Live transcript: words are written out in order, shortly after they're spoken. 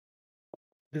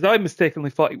Because I mistakenly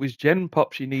thought it was gen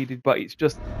pops you needed, but it's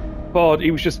just four.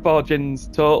 It was just 4 gens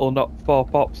total, not 4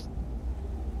 pops,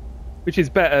 which is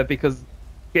better because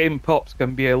getting pops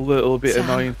can be a little bit Sam,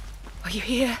 annoying. are you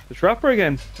here? The Trapper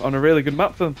again on a really good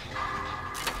map for them.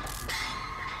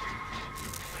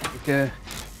 Okay.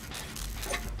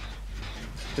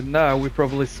 So now we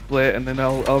probably split, and then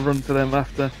I'll run to them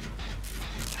after.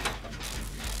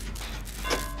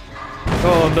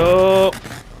 Oh no!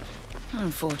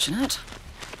 Unfortunate.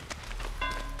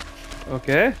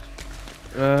 Okay.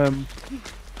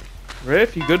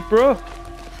 Rafe, you good, bro?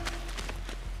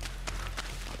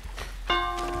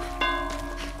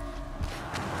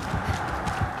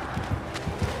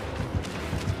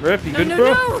 Rafe, you good,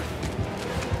 bro? No!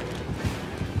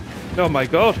 Oh my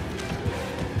god.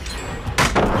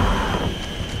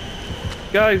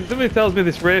 Guys, somebody tells me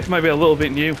this Rafe might be a little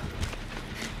bit new.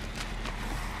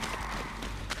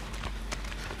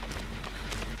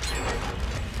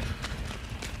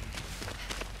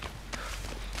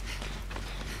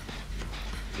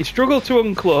 He struggled to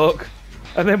uncloak,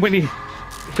 and then when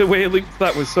the way he looked,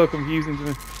 that was so confusing to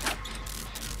me.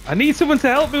 I need someone to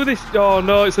help me with this. Oh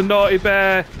no, it's a naughty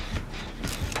bear.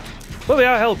 Well, they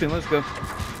are helping. Let's go.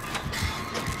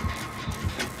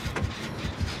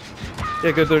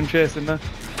 Yeah, good. They're chasing now.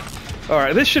 All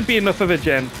right, this should be enough of a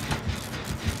gen.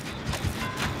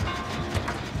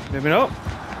 Maybe not.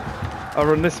 I'll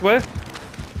run this way.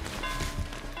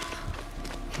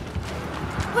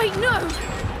 Wait, no!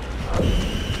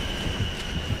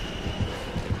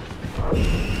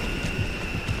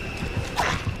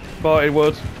 Thought it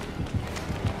would.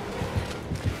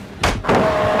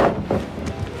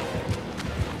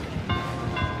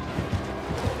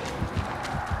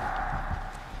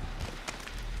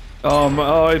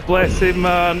 Oh, bless him,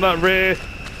 man. That Ray,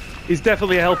 he's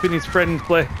definitely helping his friend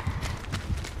play.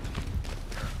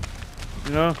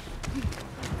 You know?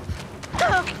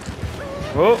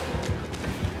 Oh.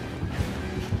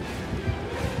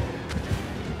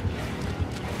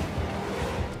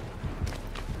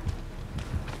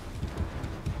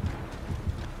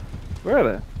 Where are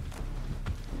they?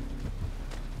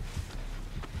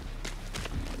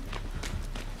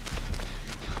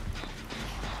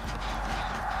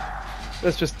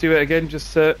 Let's just do it again.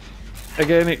 Just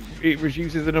again, it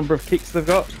reduces the number of kicks they've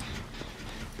got.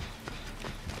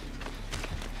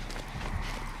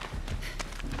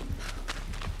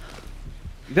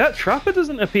 That Trapper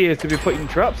doesn't appear to be putting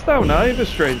traps down either,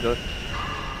 stranger.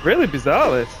 Really bizarre,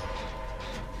 this.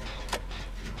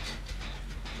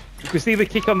 If we see the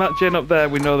kick on that gen up there,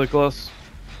 we know they're close.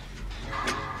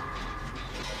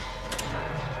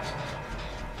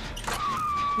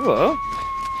 Hello.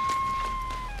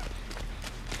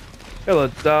 Hello,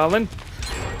 darling.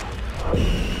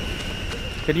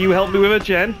 Can you help me with a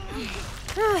gen?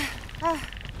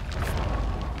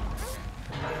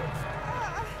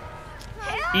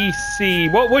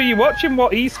 EC. What were you watching?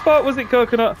 What esport was it,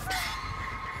 Coconut?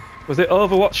 Was it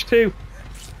Overwatch 2?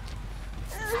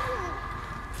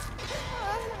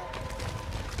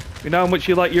 We know how much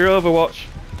you like your Overwatch.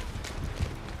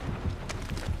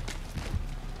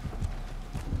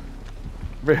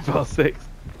 Rainbow Six.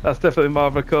 That's definitely more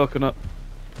of a coconut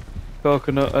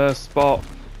sport.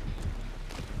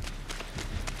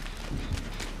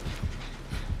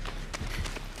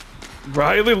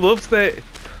 Riley loves it.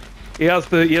 He has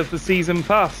the season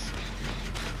pass.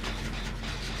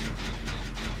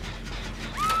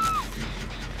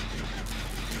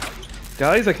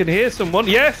 Guys, I can hear someone.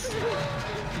 Yes!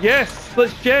 Yes!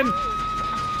 Let's gen!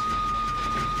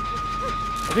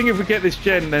 I think if we get this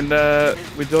gen, then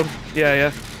we're done.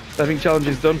 Yeah. I think challenge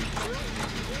is done.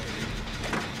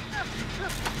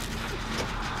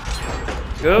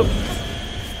 Go.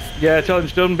 Yeah,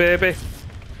 challenge done, baby.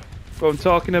 What I'm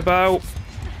talking about.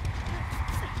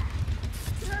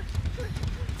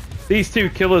 These two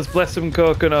killers, bless them,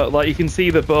 Coconut. Like, you can see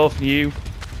they're both new.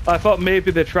 I thought maybe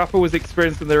the Trapper was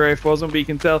experienced and the Wraith wasn't, but you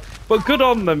can tell. But good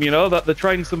on them, you know, that they're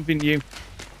trying something new.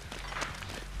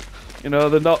 You know,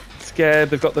 they're not scared.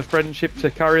 They've got the friendship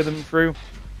to carry them through.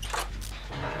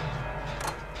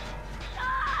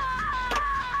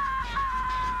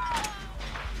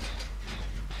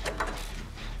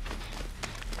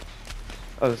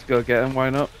 I'll just go get him, why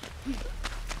not?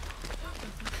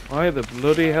 Why the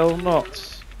bloody hell not?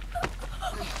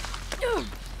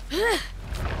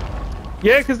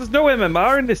 Yeah, because there's no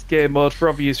MMR in this game mode for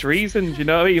obvious reasons, you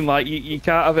know what I mean? Like, you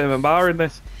can't have MMR in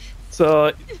this.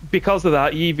 So, because of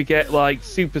that, you either get, like,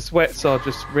 super sweats or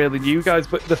just really new guys.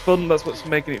 But the fun, that's what's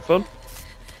making it fun.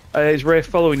 Is Ray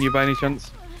following you by any chance?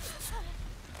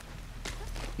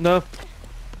 No?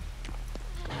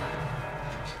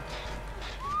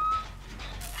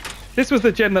 This was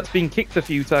the gen that's been kicked a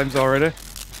few times already.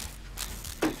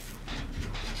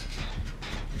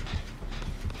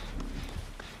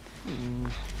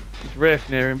 There's Rafe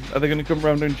near him. Are they going to come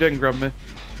round and gen grab me?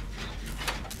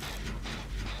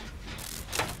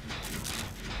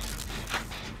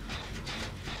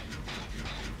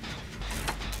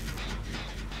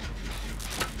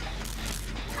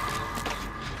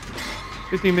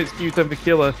 Minutes queue time for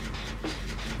killer.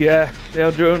 Yeah, they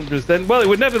are 100%. Well, it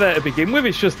was never there to begin with.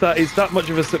 It's just that it's that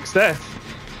much of a success.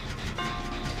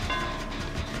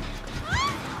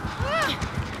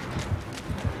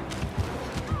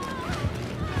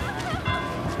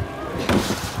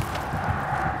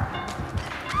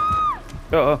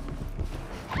 Uh-oh.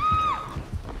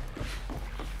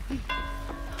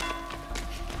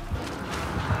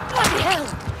 Bloody hell!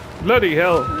 Bloody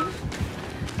hell.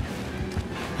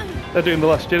 They're doing the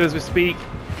last gen as we speak.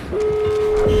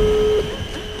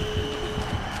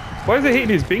 Why is it hitting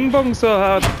his bing bong so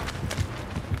hard? You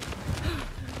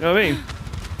know what I mean?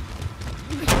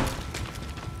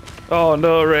 Oh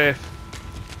no, Rafe.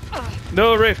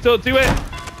 No, Rafe, don't do it!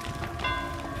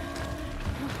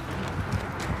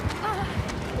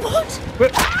 What?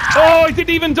 Oh, he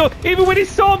didn't even do. Even when he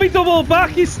saw me double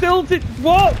back, he still did.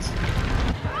 What?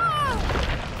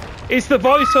 It's the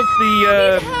voice of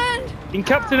the. In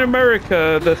Captain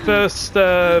America, the first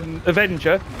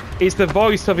Avenger, it's the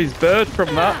voice of his bird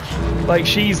from that. Like,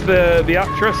 she's the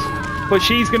actress. But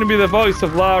she's going to be the voice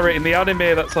of Lara in the anime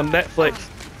that's on Netflix.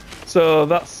 So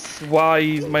that's why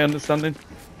he's my understanding.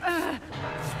 I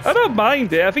don't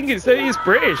mind it. I think it's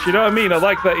British, you know what I mean? I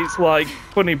like that it's like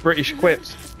funny British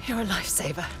quips. You're a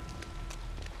lifesaver.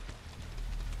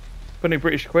 Funny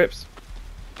British quips.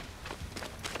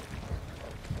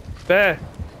 Bear.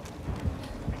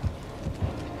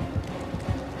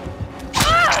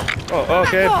 Oh,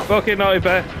 okay. Okay, Naughty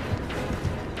Bear.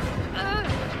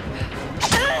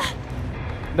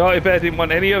 Naughty Bear didn't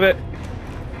want any of it.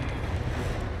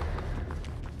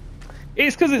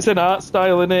 It's because it's an art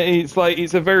style, isn't it? It's like,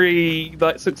 it's a very,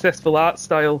 like, successful art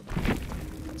style.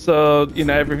 So, you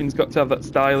know, everything's got to have that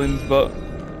stylings, but...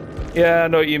 Yeah, I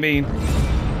know what you mean.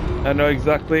 I know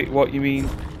exactly what you mean.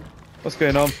 What's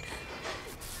going on?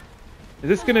 Is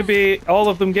this going to be all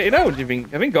of them getting out, do you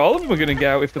think? I think all of them are going to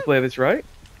get out if they play this right.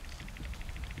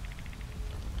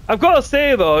 I've got to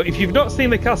say, though, if you've not seen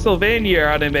the Castlevania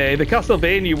anime, the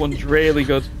Castlevania one's really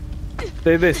good.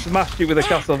 They smashed it with the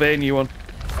Castlevania one.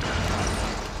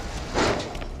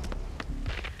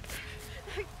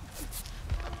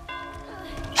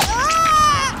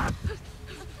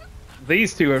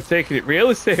 These two are taking it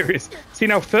really serious. See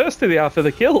how thirsty they are for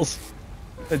the kills.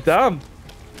 Damn.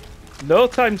 No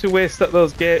time to waste at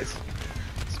those gates.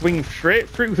 Swing straight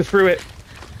through it.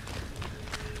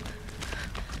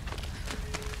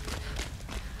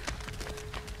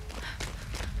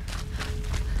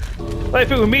 Like,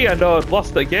 if it were me, I know I'd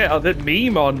lost the gate. I'd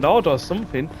meme or nod or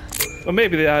something. Or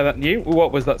maybe they are that new.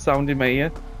 What was that sound in my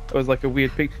ear? It was like a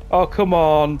weird pig. Oh, come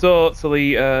on. Don't,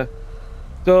 Thalita.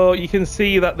 Don't. You can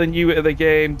see that they're new to the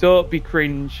game. Don't be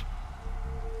cringe.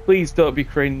 Please don't be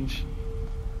cringe.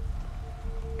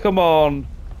 Come on.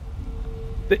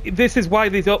 This is why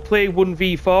they don't play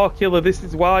 1v4 killer. This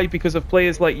is why, because of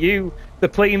players like you. They're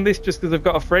playing this just because they've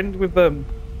got a friend with them.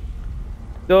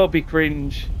 Don't be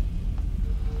cringe.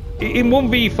 In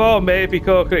 1v4 maybe,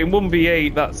 Coco. In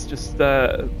 1v8 that's just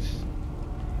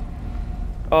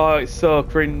oh, it's so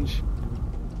cringe.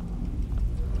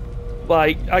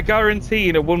 Like, I guarantee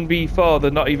in a 1v4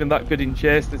 they're not even that good in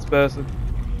chase, this person.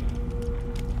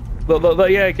 Look,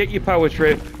 yeah, get your power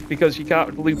trip, because you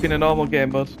can't loop in a normal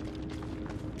game mode.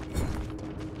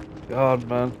 God,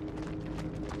 man.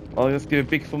 I'll just give a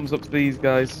big thumbs up to these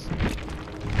guys.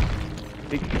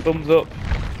 Big thumbs up.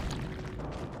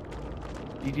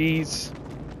 GG's.